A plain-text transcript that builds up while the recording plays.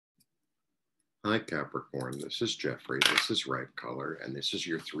Hi Capricorn, this is Jeffrey, this is Right Color, and this is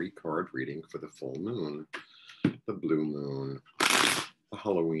your 3-card reading for the full moon, the blue moon, the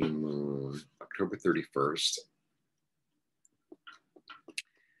Halloween moon, October 31st.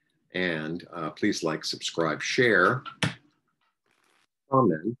 And please like, subscribe, share,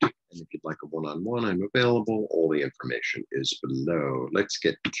 comment, and if you'd like a one-on-one, I'm available. All the information is below. Let's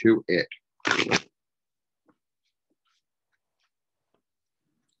get to it.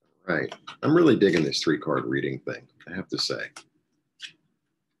 Right. I'm really digging this 3-card reading thing, I have to say.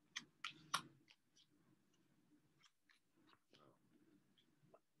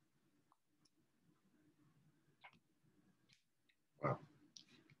 Wow.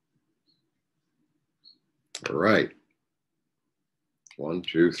 All right. 1,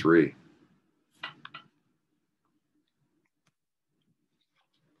 2, 3.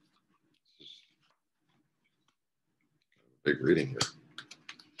 Big reading here.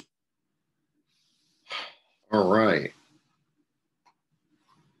 All right.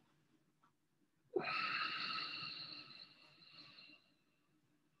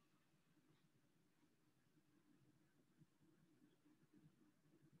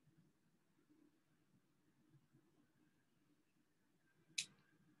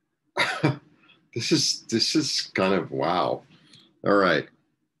 This is kind of wow. All right.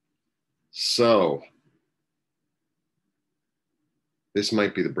 So this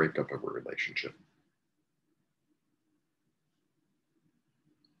might be the breakup of a relationship.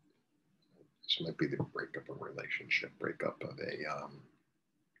 This might be the breakup of a relationship, breakup of a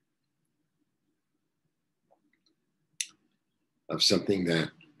of something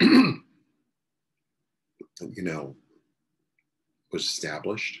that you know was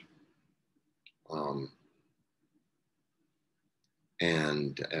established,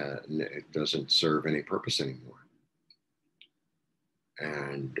 and it doesn't serve any purpose anymore.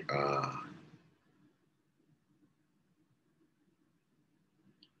 And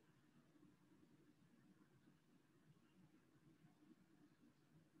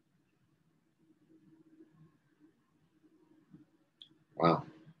wow.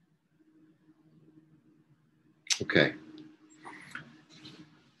 Okay.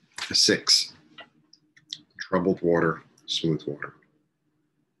 A 6. Troubled water, smooth water.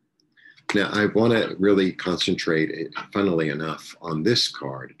 Now, I want to really concentrate, funnily enough, on this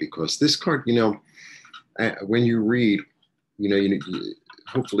card, because this card, you know, when you read, you know,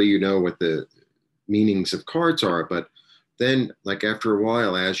 hopefully you know what the meanings of cards are, but then, like, after a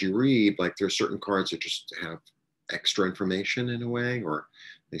while, as you read, like, there's certain cards that just have extra information in a way, or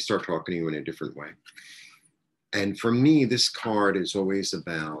they start talking to you in a different way. And for me, this card is always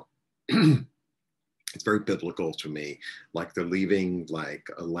about it's very biblical to me, like they're leaving like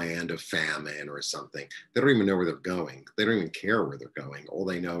a land of famine or something. They don't even know where they're going. They don't even care where they're going. All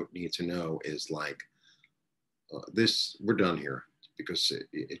they need to know is like, this, we're done here, because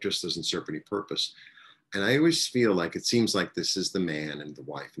it just doesn't serve any purpose. And I always feel like it seems like this is the man and the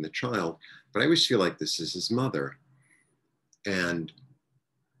wife and the child, but I always feel like this is his mother. And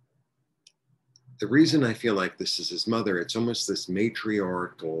the reason I feel like this is his mother, it's almost this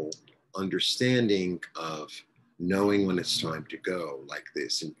matriarchal understanding of knowing when it's time to go, like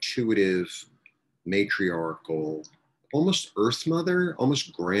this intuitive, matriarchal, almost earth mother,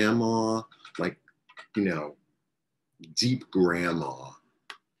 almost grandma, like, you know, deep grandma,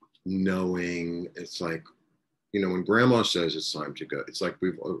 knowing. It's like, you know, when grandma says it's time to go, it's like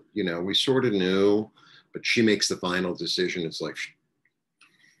we've, you know, we sort of knew, but she makes the final decision. It's like,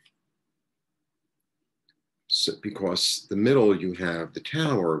 so, because the middle you have the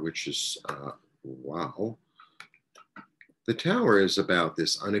tower, which is, wow. The tower is about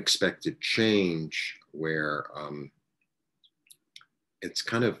this unexpected change where it's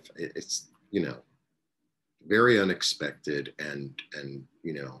kind of, it's, you know, very unexpected, and,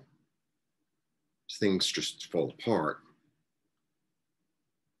 you know, things just fall apart.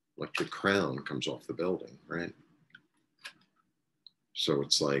 Like the crown comes off the building, right? So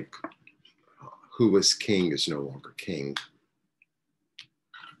it's like, who was king is no longer king.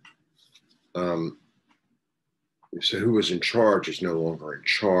 So who was in charge is no longer in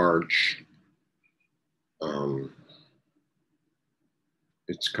charge.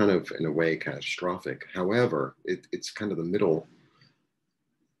 It's kind of, in a way, catastrophic. However, it's kind of the middle.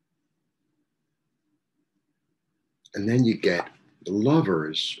 And then you get the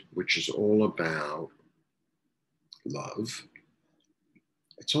Lovers, which is all about love.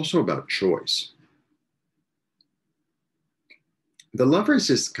 It's also about choice. The Lovers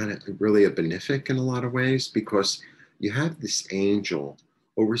is kind of really a benefic in a lot of ways, because you have this angel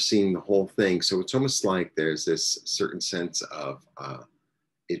overseeing the whole thing. So it's almost like there's this certain sense of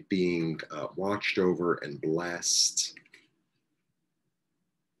it being watched over and blessed.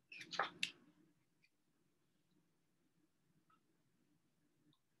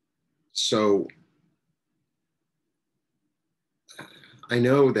 So I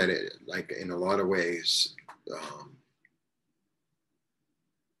know that it, like in a lot of ways,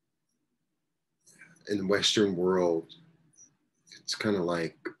 in the Western world, it's kind of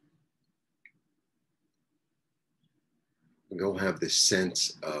like we all have this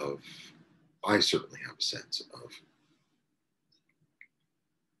sense of, I certainly have a sense of,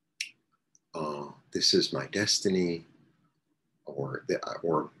 this is my destiny, or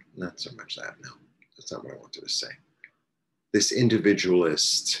not so much that. No, that's not what I wanted to say. This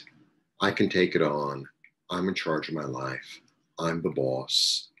individualist, I can take it on. I'm in charge of my life. I'm the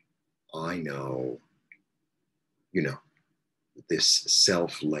boss. I know, this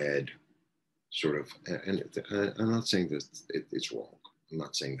self-led sort of, and I'm not saying that it's wrong. I'm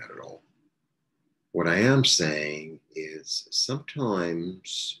not saying that at all. What I am saying is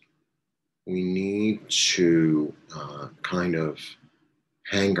sometimes we need to kind of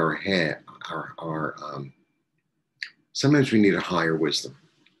hang our head, sometimes we need a higher wisdom,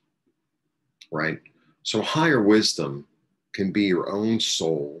 right? So higher wisdom can be your own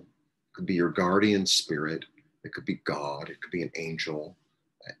soul, could be your guardian spirit, it could be God, it could be an angel,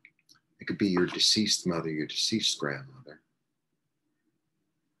 it could be your deceased mother, your deceased grandmother.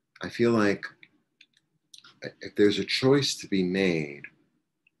 I feel like if there's a choice to be made,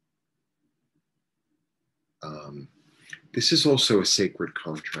 this is also a sacred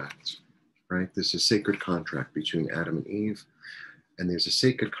contract, right? There's a sacred contract between Adam and Eve, and there's a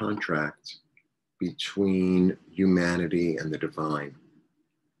sacred contract between humanity and the divine.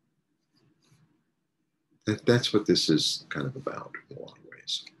 That's what this is kind of about in a lot of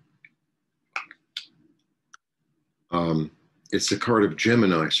ways. It's the card of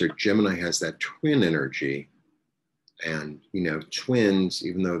Gemini. So Gemini has that twin energy. And, twins,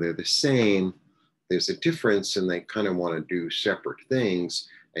 even though they're the same, there's a difference and they kind of want to do separate things.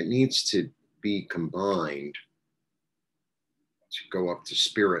 It needs to be combined to go up to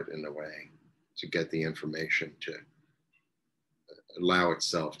spirit in a way, to get the information to allow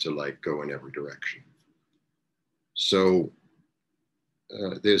itself to like go in every direction. So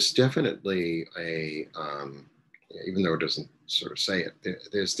there's definitely a, even though it doesn't sort of say it,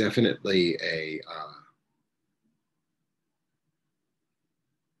 there's definitely a,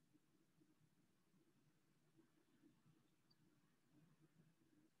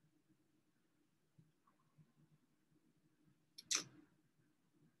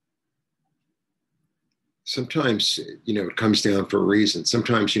 sometimes, it comes down for a reason.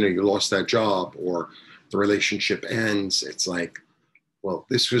 Sometimes, you lost that job or the relationship ends. It's like, well,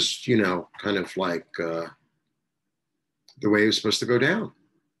 this was, kind of like the way it was supposed to go down.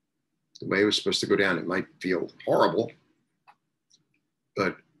 The way it was supposed to go down. It might feel horrible,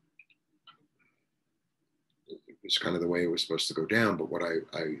 but it was kind of the way it was supposed to go down. But what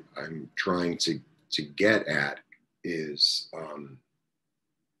I'm trying to get at is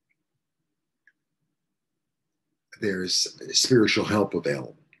there's spiritual help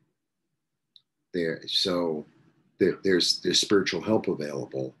available there. So there's spiritual help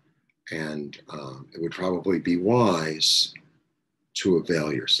available, and it would probably be wise to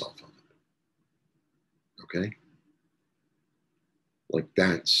avail yourself of it. Okay? Like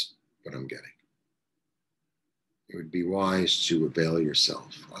that's what I'm getting. It would be wise to avail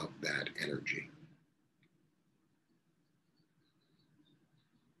yourself of that energy.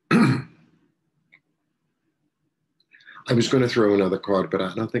 I was going to throw another card, but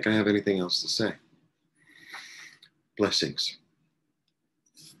I don't think I have anything else to say. Blessings.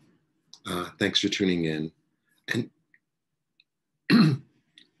 Thanks for tuning in. And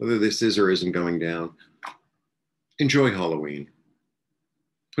whether this is or isn't going down, enjoy Halloween.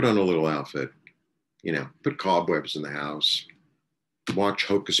 Put on a little outfit, put cobwebs in the house, watch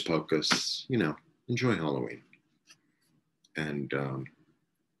Hocus Pocus, enjoy Halloween. And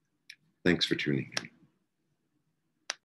thanks for tuning in.